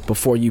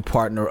before you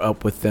partner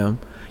up with them.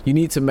 You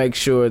need to make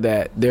sure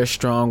that they're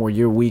strong where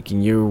you're weak,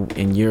 and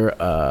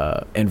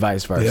and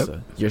vice versa.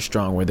 Yep. You're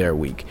strong where they're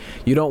weak.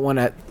 You don't want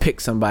to pick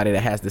somebody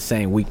that has the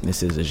same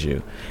weaknesses as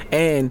you.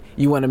 And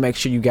you want to make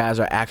sure you guys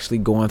are actually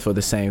going for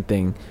the same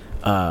thing.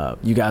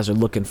 You guys are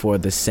looking for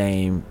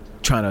trying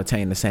to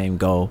attain the same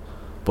goal,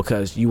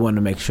 because you want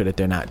to make sure that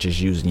they're not just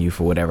using you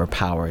for whatever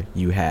power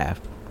you have.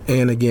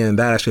 And again,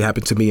 that actually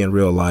happened to me in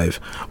real life,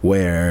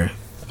 where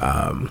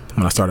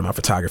when I started my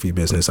photography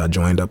business, I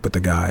joined up with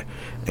the guy,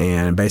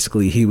 and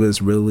basically he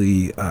was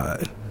really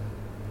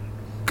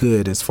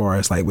good as far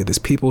as like with his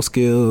people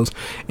skills,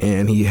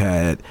 and he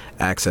had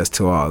access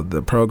to all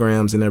the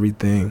programs and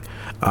everything.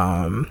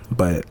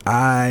 But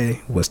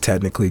I was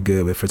technically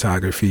good with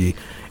photography,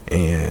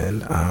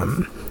 and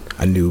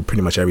I knew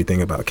pretty much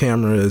everything about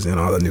cameras and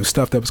all the new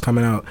stuff that was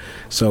coming out.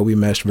 So we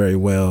meshed very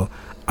well.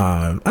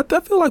 I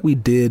feel like we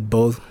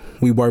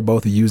were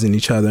both using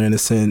each other in a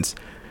sense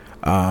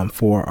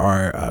for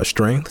our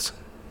strengths.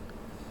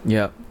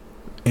 Yep.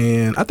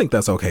 And I think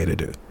that's okay to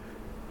do.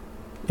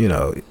 You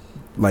know,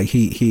 like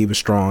he was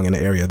strong in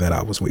the area that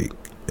I was weak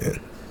in.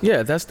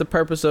 Yeah, that's the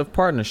purpose of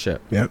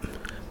partnership. Yep.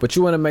 But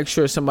you want to make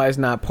sure somebody's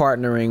not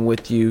partnering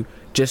with you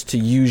just to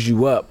use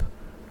you up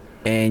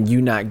and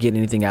you not get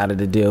anything out of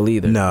the deal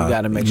either. No, you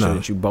got to make sure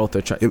that you both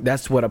are trying.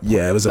 That's what it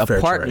was a fair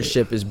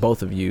partnership trade. Is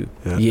both of you.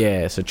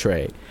 Yeah. It's a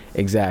trade.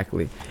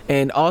 Exactly.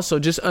 And also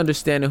just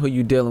understanding who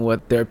you're dealing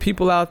with. There are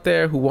people out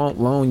there who won't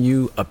loan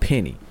you a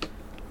penny.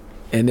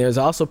 And there's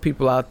also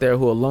people out there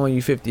who will loan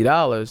you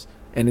 $50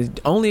 and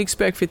only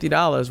expect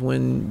 $50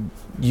 when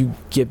you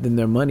give them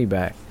their money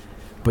back.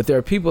 But there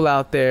are people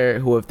out there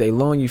who, if they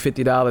loan you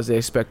 $50, they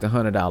expect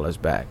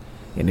 $100 back.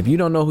 And if you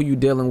don't know who you're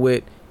dealing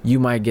with, you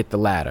might get the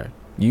latter.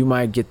 You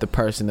might get the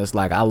person that's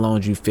like, I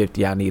loaned you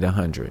 50, I need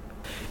 100.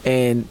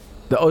 And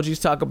the OGs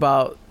talk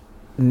about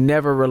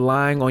never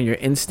relying on your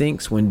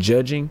instincts when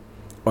judging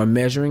or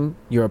measuring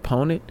your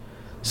opponent.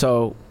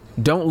 So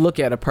don't look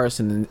at a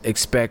person and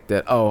expect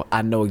that, oh,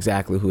 I know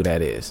exactly who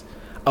that is.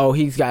 Oh,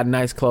 he's got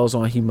nice clothes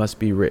on, he must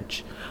be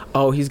rich.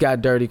 Oh, he's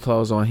got dirty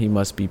clothes on, he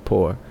must be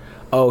poor.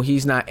 Oh,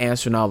 he's not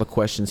answering all the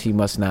questions, he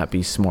must not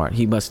be smart.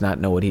 He must not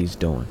know what he's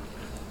doing.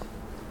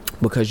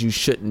 Because you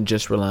shouldn't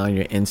just rely on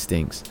your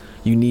instincts.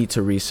 You need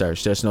to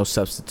research. There's no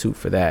substitute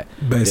for that.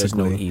 There's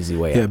no easy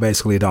way out. Yeah,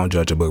 basically don't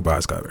judge a book by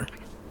its cover.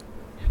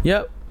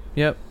 Yep.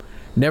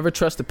 Never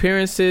trust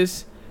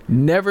appearances.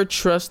 Never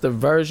trust the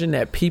version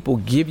that people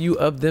give you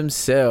of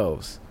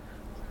themselves.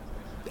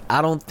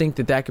 I don't think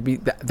that could be...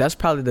 That's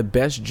probably the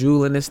best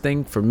jewel in this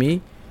thing for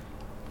me.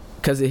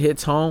 Because it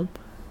hits home.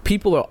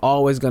 People are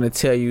always going to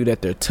tell you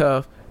that they're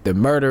tough. They're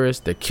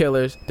murderers, they're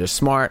killers, they're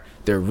smart,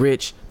 they're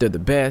rich, they're the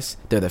best,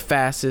 they're the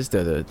fastest,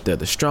 they're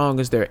the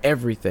strongest, they're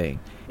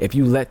everything. If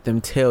you let them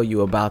tell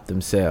you about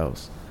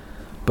themselves.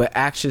 But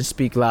actions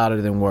speak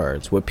louder than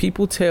words. What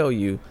people tell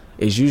you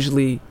is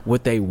usually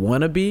what they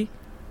want to be.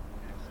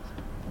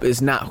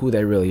 It's not who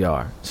they really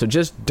are. So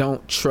just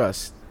don't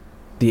trust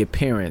the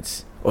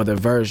appearance or the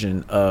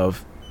version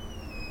of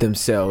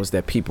themselves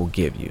that people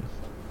give you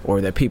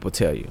or that people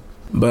tell you.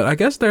 But I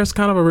guess there's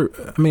kind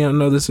of I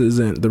know this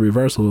isn't the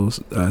reversals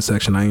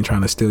section. I ain't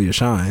trying to steal your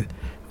shine.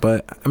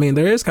 But, I mean,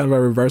 there is kind of a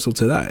reversal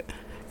to that.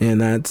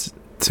 And that's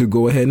to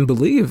go ahead and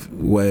believe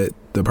what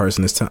the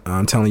person is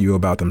telling you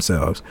about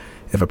themselves.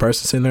 If a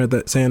person's sitting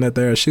there saying that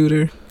they're a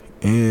shooter,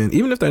 and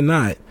even if they're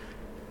not,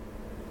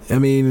 I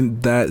mean,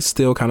 that's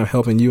still kind of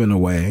helping you in a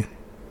way.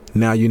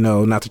 Now you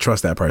know not to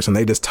trust that person.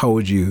 They just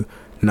told you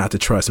not to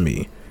trust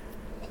me.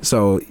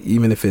 So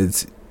even if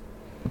it's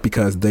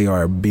because they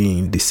are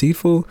being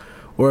deceitful,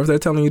 or if they're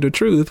telling you the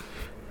truth,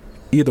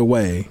 either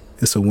way,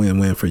 it's a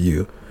win-win for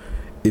you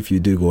if you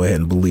do go ahead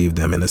and believe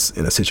them in a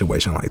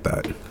situation like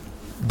that.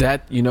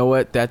 That, you know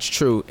what, that's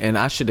true. And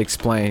I should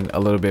explain a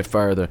little bit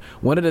further.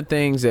 One of the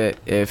things that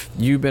if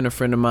you've been a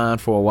friend of mine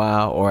for a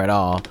while or at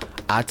all,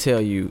 I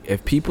tell you,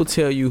 if people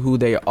tell you who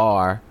they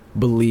are,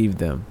 believe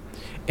them.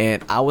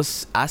 And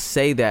I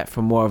say that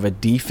from more of a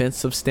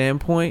defensive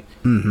standpoint,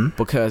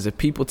 because if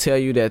people tell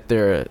you that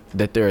they're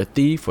a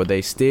thief, or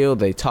they steal,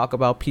 they talk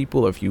about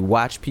people, or if you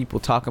watch people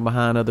talking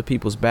behind other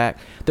people's back,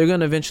 they're going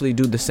to eventually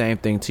do the same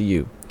thing to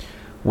you.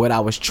 What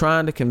I was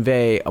trying to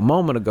convey a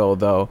moment ago,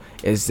 though,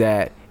 is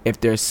that if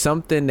there's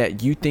something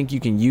that you think you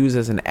can use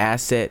as an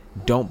asset,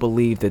 don't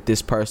believe that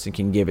this person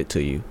can give it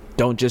to you.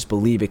 Don't just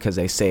believe it because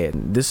they say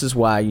it. This is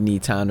why you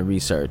need time to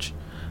research.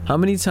 How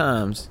many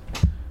times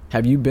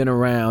have you been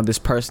around this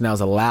person that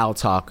was a loud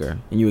talker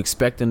and you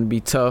expect them to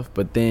be tough,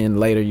 but then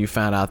later you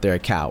found out they're a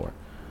coward,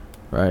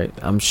 right?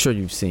 I'm sure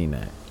you've seen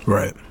that.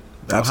 Right.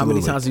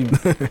 Absolutely.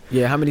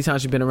 How many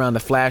times you've been around the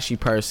flashy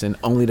person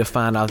only to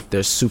find out that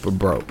they're super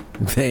broke?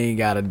 They ain't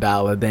got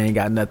 $1. They ain't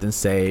got nothing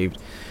saved.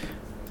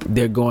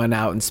 They're going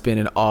out and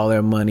spending all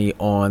their money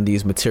on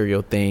these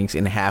material things,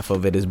 and half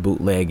of it is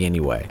bootleg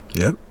anyway.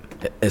 Yep.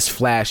 As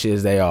flashy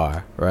as they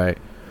are, right?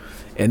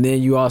 And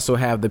then you also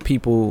have the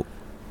people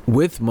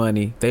with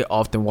money. They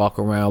often walk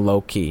around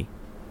low key.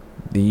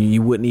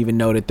 You wouldn't even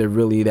know that they're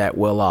really that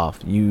well off.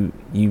 You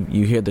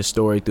hear the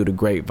story through the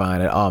grapevine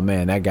that, oh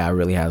man, that guy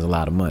really has a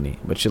lot of money.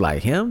 But you're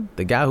like, him,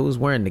 the guy who's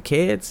wearing the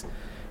kids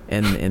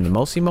and the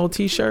Mosimo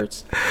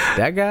t-shirts,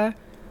 that guy,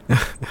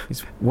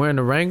 he's wearing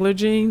the Wrangler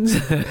jeans.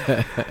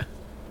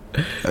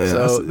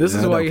 So this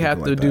is why you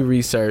have to do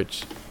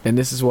research, and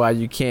this is why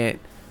you can't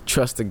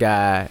trust a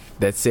guy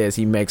that says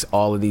he makes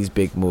all of these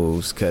big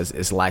moves, because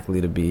it's likely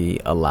to be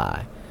a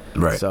lie.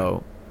 Right.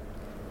 So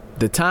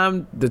the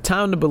time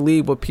to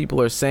believe what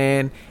people are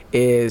saying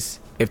is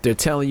if they're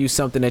telling you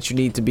something that you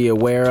need to be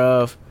aware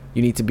of,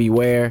 you need to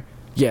beware.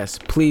 Yes,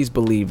 please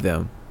believe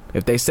them.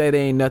 If they say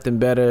they ain't nothing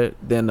better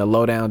than a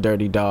low down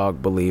dirty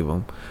dog, believe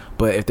them.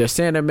 But if they're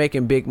saying they're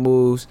making big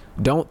moves,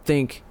 don't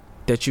think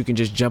that you can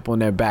just jump on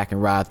their back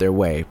and ride their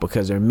wave,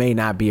 because there may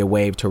not be a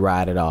wave to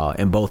ride at all,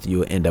 and both of you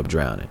will end up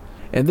drowning.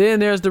 And then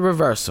there's the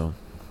reversal.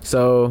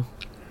 So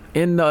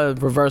in the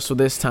reversal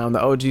this time,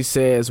 the OG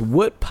says,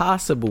 what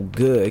possible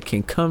good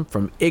can come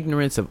from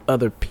ignorance of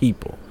other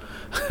people?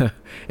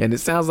 And it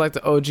sounds like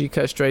the OG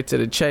cut straight to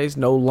the chase.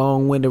 No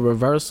long-winded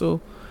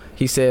reversal.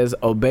 He says,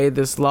 obey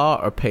this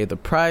law or pay the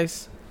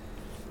price.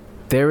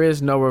 There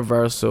is no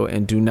reversal,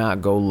 and do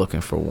not go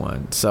looking for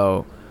one.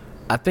 So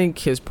I think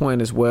his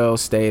point is well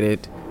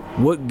stated.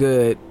 What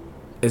good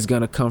is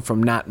going to come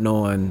from not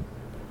knowing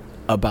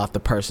about the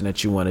person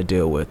that you want to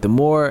deal with? The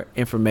more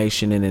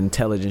information and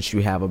intelligence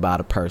you have about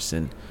a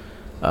person,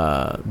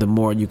 the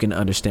more you can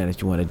understand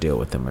if you want to deal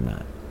with them or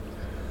not.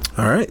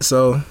 All right,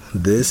 so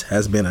this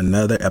has been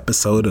another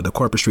episode of the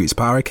Corporate Streets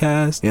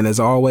PowerCast. And as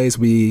always,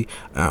 we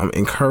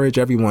encourage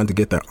everyone to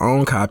get their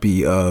own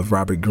copy of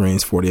Robert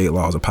Greene's 48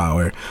 Laws of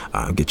Power.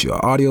 Get you an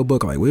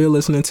audiobook like we're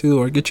listening to,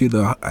 or get you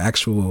the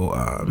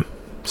actual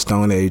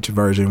Stone Age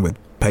version with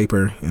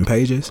paper and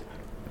pages.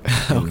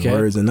 And Okay.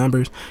 words and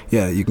numbers.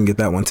 Yeah, you can get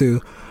that one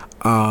too.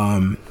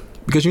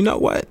 Because you know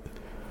what?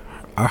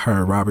 I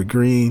heard Robert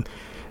Greene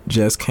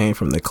just came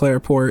from the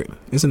Clearport.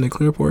 Isn't it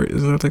Clearport?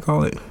 Isn't that what they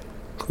call it?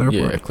 Clearport.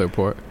 Yeah,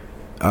 Clearport.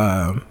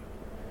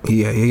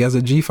 He has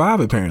a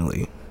G5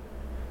 apparently,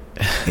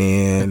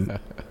 and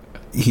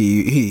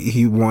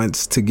he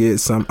wants to get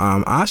some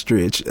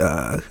ostrich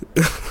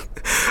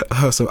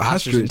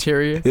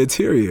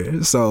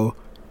interior. So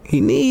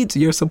he needs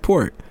your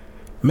support.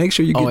 Make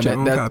sure you get your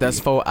own copy. That's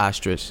faux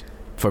ostrich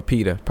for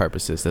PETA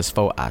purposes. That's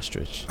faux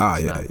ostrich. Oh,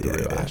 It's yeah, not the yeah,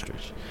 real yeah.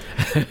 ostrich.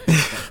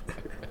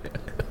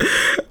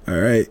 All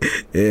right,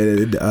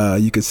 and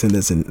you can send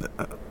us an.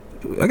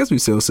 I guess we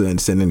still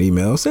send an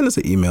email. Send us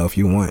an email if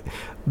you want.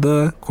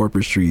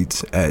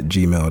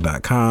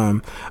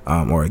 thecorporatestreets@gmail.com,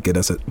 or get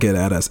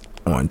at us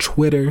on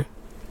Twitter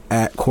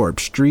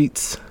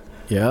 @corpstreets.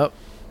 Yep.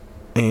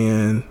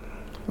 And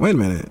wait a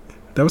minute,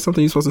 that was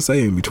something you're supposed to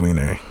say in between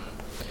there.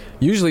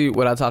 Usually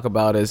what I talk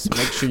about is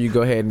make sure you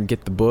go ahead and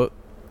get the book.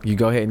 You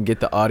go ahead and get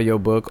the audio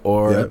book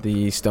or Yep.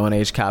 the Stone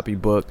Age copy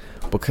book,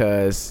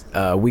 because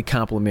we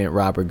compliment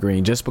Robert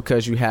Greene. Just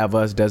because you have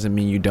us doesn't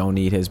mean you don't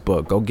need his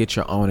book. Go get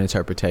your own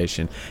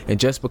interpretation.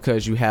 And just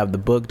because you have the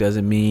book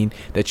doesn't mean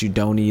that you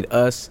don't need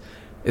us.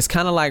 It's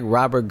kind of like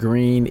Robert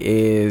Greene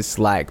is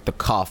like the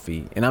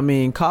coffee. And I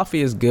mean,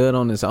 coffee is good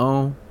on its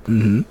own.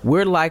 Mm-hmm.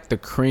 We're like the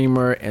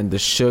creamer and the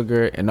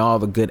sugar and all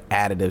the good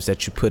additives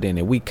that you put in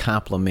it. We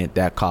complement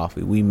that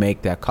coffee. We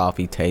make that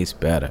coffee taste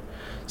better.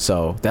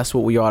 So that's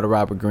what we are to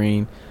Robert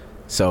Greene.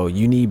 So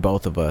you need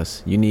both of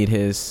us. You need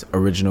his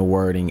original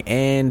wording,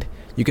 and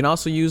you can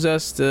also use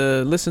us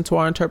to listen to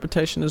our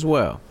interpretation as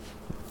well.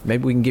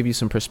 Maybe we can give you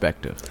some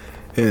perspective.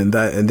 And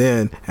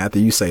then after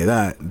you say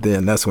that,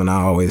 then that's when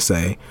I always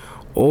say,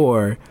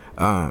 or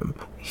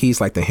he's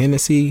like the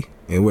Hennessy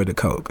and we're the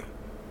Coke.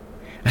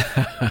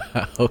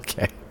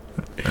 Okay.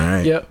 All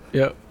right. Yep.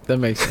 That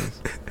makes sense.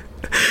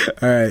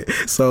 All right.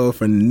 So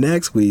for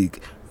next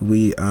week,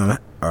 we are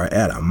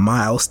at a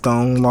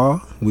milestone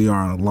law. We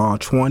are on law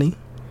 20.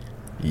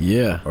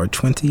 Yeah. Or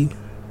 20.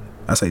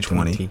 I say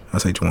 20. I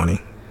say 20.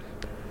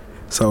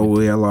 So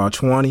we are law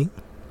 20,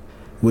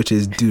 which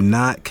is do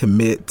not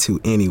commit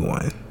to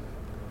anyone.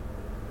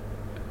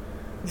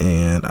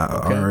 And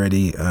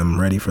I'm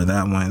ready for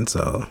that one.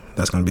 So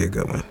that's going to be a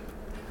good one.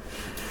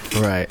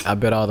 Right. I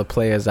bet all the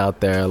players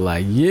out there are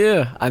like,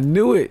 yeah, I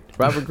knew it.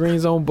 Robert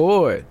Greene's on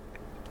board.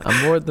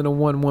 I'm more than a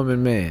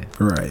one-woman man.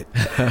 Right.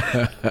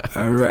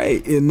 All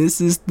right. And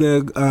this is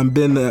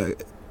been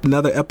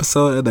another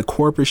episode of the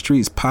Corporate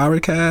Streets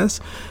PowerCast.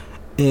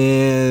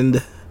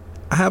 And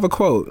I have a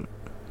quote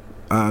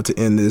to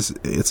end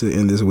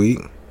this week.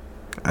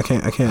 I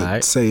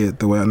can't say it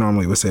the way I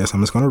normally would say it, so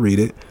I'm just going to read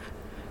it.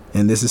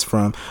 And this is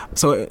from,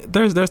 so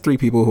there's three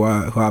people who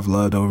I've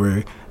loved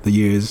over the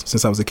years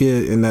since I was a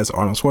kid, and that's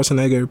Arnold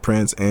Schwarzenegger,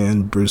 Prince,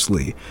 and Bruce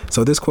Lee.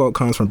 So this quote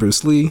comes from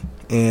Bruce Lee,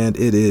 and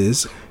it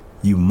is,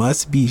 "You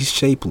must be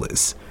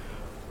shapeless,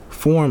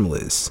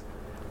 formless,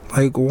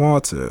 like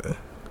water.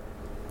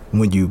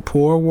 When you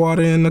pour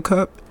water in the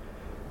cup,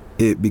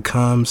 it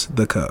becomes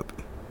the cup.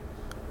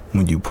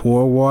 When you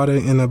pour water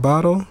in a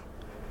bottle,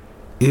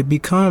 it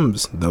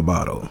becomes the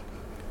bottle.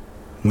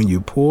 When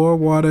you pour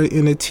water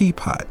in a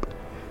teapot,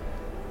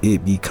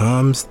 it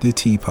becomes the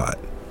teapot.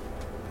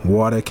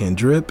 Water can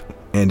drip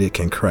and it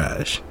can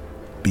crash.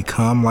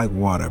 Become like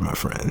water, my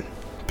friend."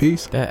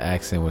 Peace. That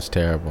accent was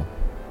terrible.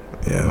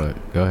 Yeah.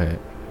 But go ahead.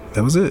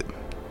 That was it.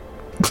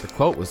 The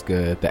quote was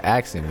good. The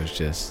accent was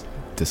just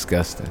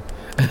disgusting.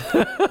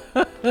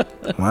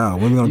 Wow.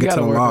 When we gonna get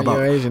to the law about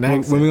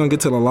when we gonna get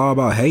to the law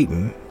about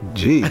hating?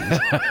 Jeez.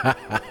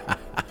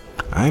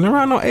 I ain't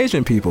around no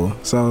Asian people,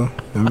 so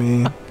I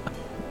mean,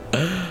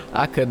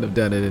 I couldn't have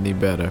done it any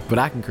better, but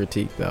I can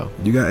critique though.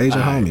 you got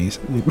Asian homies.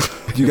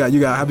 You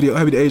got how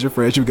many Asian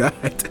friends you got?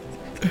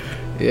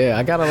 Yeah,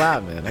 I got a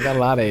lot, man. I got a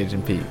lot of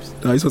Asian peeps.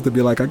 No, you're supposed to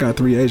be like, I got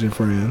 3 Asian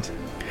friends.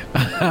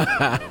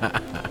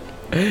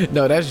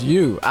 No, that's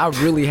you. I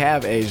really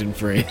have Asian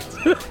friends.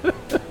 All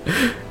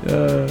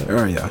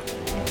right, y'all.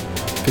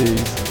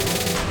 Peace.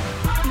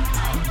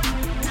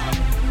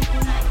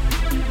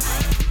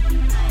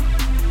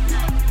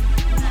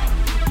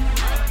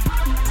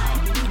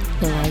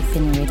 Life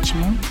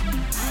enrichment,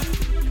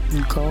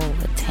 goal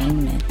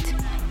attainment.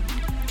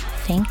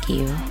 Thank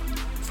you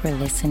for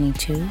listening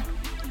to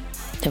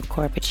The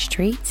Corporate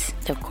Streets,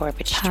 The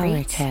Corporate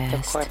Streets,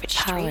 The Corporate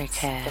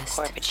PowerCast, The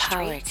Corporate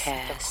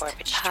PowerCast, The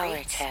Corporate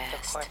PowerCast,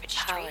 The Corporate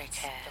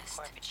PowerCast, The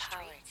Corporate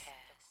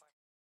PowerCast.